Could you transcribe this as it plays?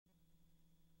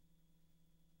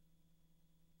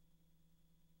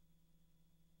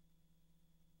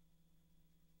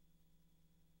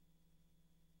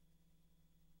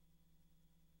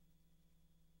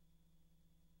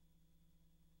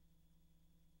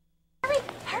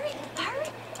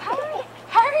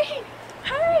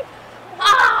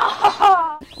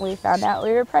we found out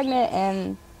we were pregnant,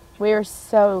 and we were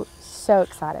so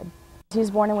excited. He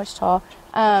was born in Wichita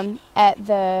at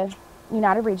the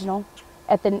United Regional,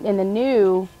 in the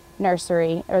new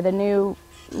nursery, or the new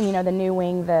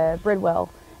wing, the Bridwell,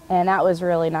 and that was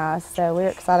really nice. So we were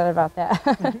excited about that.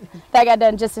 That got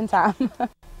done just in time.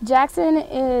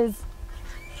 Jaxon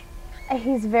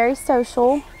he's very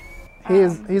social.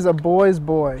 He's a boy's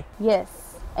boy.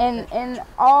 Yes, and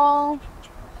all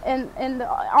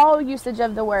usage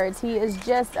of the words, he is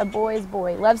just a boy's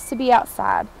boy. Loves to be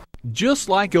outside. Just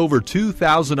like over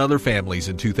 2,000 other families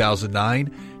in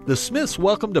 2009, the Smiths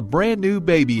welcomed a brand new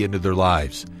baby into their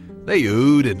lives. They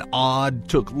oohed and awed,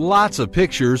 took lots of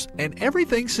pictures, and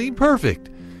everything seemed perfect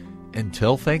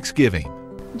until Thanksgiving.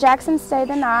 Jaxon stayed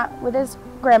the night with his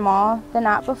grandma the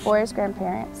night before his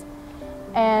grandparents,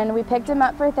 and we picked him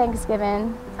up for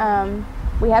Thanksgiving.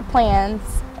 We had plans,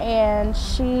 and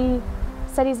she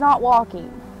said he's not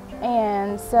walking,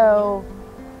 and so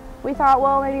we thought,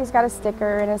 well, maybe he's got a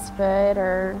sticker in his foot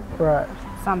or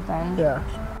something. Yeah.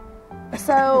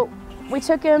 So we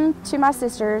took him to my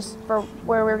sister's for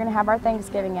where we were going to have our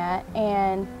Thanksgiving at,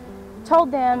 and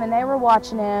told them, and they were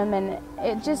watching him, and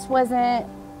it just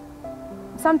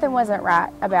something wasn't right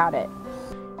about it.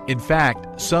 In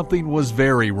fact, something was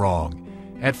very wrong.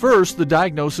 At first, the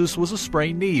diagnosis was a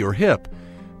sprained knee or hip,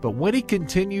 but when he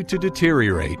continued to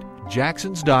deteriorate,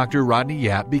 Jaxon's doctor, Rodney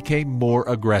Yap, became more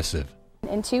aggressive.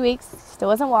 In 2 weeks, still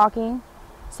wasn't walking,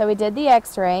 so we did the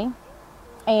x-ray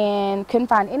and couldn't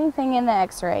find anything in the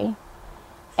x-ray.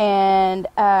 And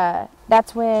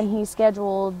that's when he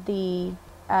scheduled the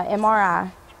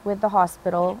MRI with the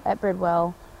hospital at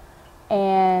Bridwell.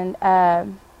 And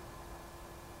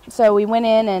so we went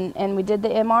in and we did the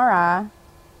MRI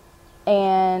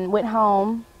and went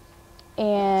home,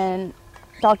 and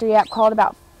Dr. Yap called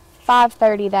about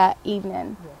 5:30 that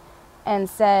evening and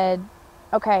said,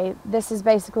 okay, this is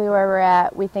basically where we're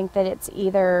at. We think that it's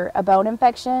either a bone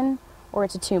infection or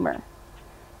it's a tumor.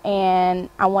 And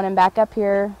I want him back up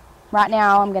here right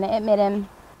now. I'm going to admit him.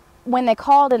 When they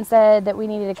called and said that we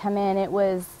needed to come in, it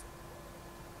was,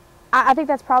 I think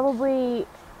that's probably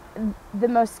the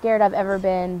most scared I've ever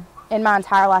been in my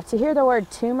entire life. To hear the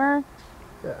word tumor,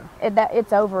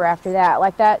 it's over after that.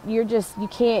 Like that, you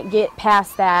can't get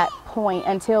past that point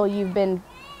until you've been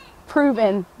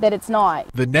proven that it's not.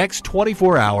 The next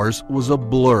 24 hours was a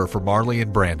blur for Marley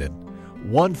and Brandon.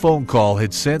 One phone call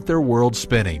had sent their world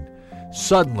spinning.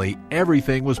 Suddenly,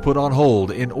 everything was put on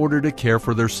hold in order to care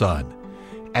for their son.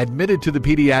 Admitted to the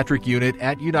pediatric unit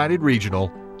at United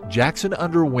Regional, Jaxon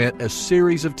underwent a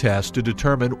series of tests to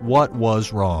determine what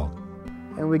was wrong.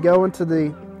 And we go into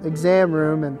the exam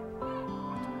room, and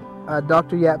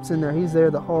Dr. Yap's in there. He's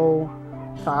there the whole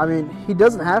time. I mean, he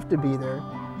doesn't have to be there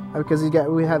because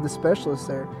we have the specialist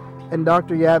there. And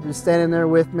Dr. Yap is standing there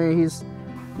with me.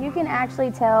 You can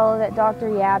actually tell that Dr.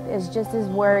 Yap is just as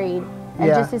worried and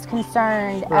just as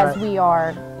concerned as we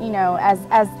are. You know, as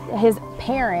his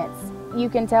parents, you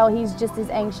can tell he's just as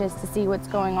anxious to see what's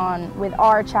going on with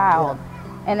our child.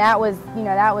 And that was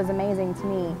amazing to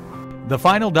me. The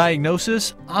final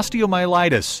diagnosis,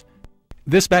 osteomyelitis.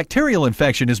 This bacterial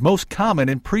infection is most common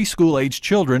in preschool-age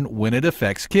children when it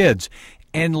affects kids.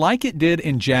 And like it did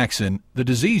in Jaxon, the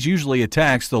disease usually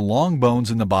attacks the long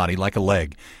bones in the body like a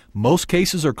leg. Most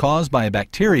cases are caused by a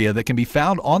bacteria that can be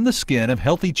found on the skin of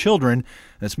healthy children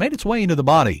that's made its way into the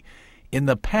body. In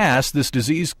the past, this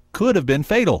disease could have been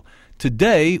fatal.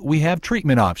 Today, we have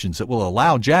treatment options that will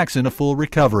allow Jaxon a full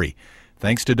recovery.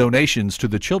 Thanks to donations to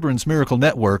the Children's Miracle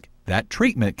Network, that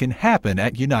treatment can happen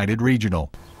at United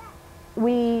Regional.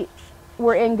 We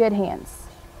were in good hands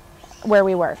where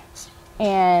we were.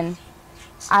 And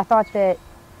I thought that,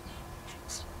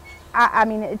 I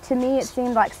mean, to me it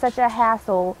seemed like such a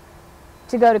hassle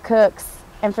to go to Cook's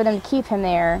and for them to keep him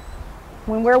there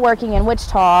when we're working in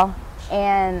Wichita.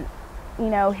 And, you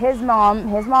know, his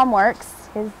mom works,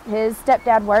 his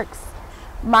stepdad works.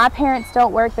 My parents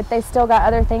don't work, but they still got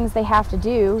other things they have to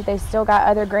do. They still got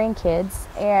other grandkids.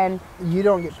 And you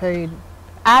don't get paid.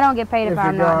 I don't get paid if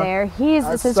I'm not there.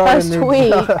 It's his first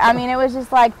week. I mean, it was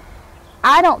just like,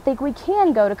 I don't think we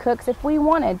can go to Cook's if we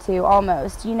wanted to,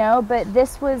 almost, you know, but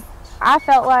I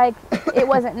felt like it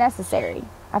wasn't necessary.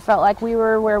 I felt like we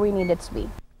were where we needed to be.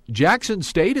 Jaxon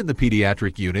stayed in the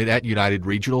pediatric unit at United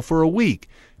Regional for a week.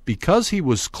 Because he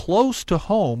was close to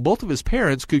home, both of his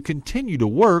parents could continue to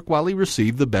work while he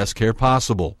received the best care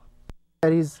possible.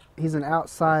 He's an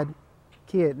outside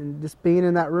kid, and just being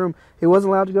in that room, he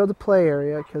wasn't allowed to go to the play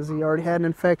area because he already had an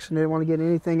infection, didn't want to get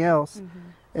anything else. Mm-hmm.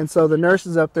 And so the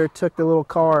nurses up there took the little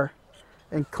car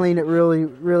and cleaned it really,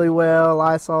 really well,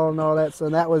 Lysol and all that. So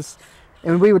that was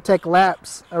and we would take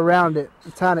laps around it,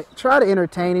 try to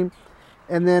entertain him.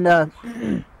 And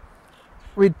then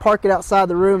we'd park it outside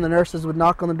the room. The nurses would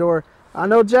knock on the door. I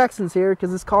know Jackson's here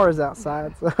because his car is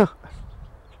outside. So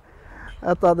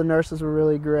I thought the nurses were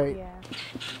really great. Yeah.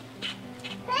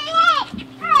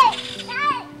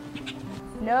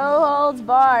 No holds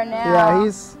bar now. Yeah,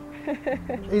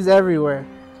 he's everywhere.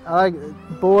 I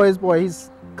like boy, he's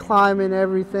climbing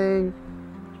everything,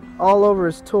 all over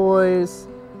his toys.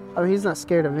 I mean, he's not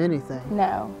scared of anything.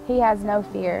 No, he has no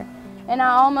fear. And I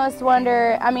almost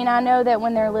wonder, I mean, I know that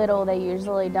when they're little they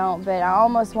usually don't, but I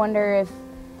almost wonder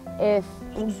if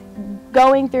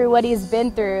going through what he's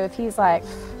been through, if he's like,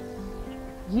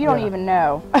 you don't even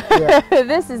know. Yeah.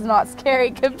 This is not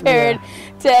scary compared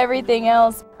to everything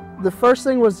else. The first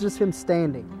thing was just him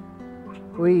standing.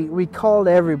 We called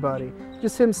everybody.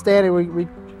 Just him standing. We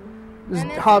just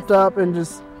hopped up and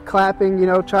just clapping, you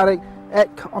know,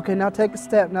 okay, now take a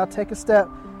step,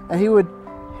 and he would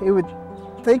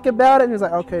think about it, and he's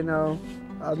like, okay, no,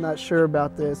 I'm not sure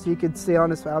about this. You could see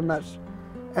on his face, I'm not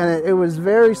and it was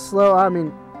very slow. I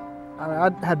mean,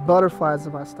 I had butterflies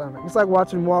in my stomach. It's like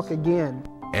watching him walk again.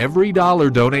 Every dollar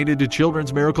donated to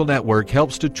Children's Miracle Network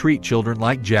helps to treat children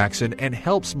like Jaxon and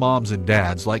helps moms and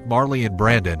dads like Marley and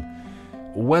Brandon.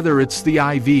 Whether it's the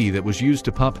IV that was used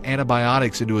to pump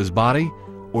antibiotics into his body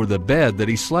or the bed that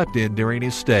he slept in during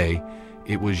his stay,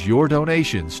 it was your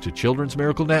donations to Children's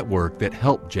Miracle Network that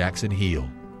helped Jaxon heal.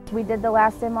 We did the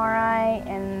last MRI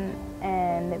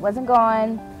and it wasn't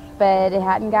gone, but it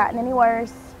hadn't gotten any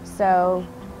worse, so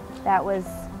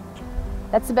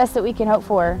that's the best that we can hope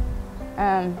for.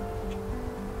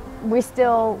 We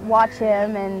still watch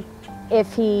him, and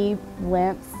if he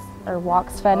limps or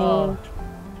walks funny,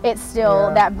 it's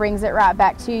still, that brings it right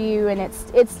back to you, and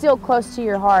it's still close to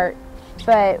your heart.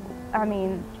 But I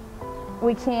mean,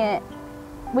 we can't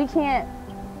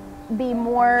be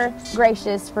more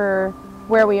gracious for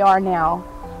where we are now,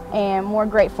 and more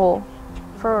grateful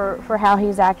for how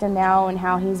he's acting now and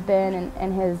how he's been,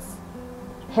 and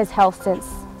his health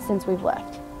since we've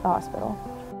left the hospital.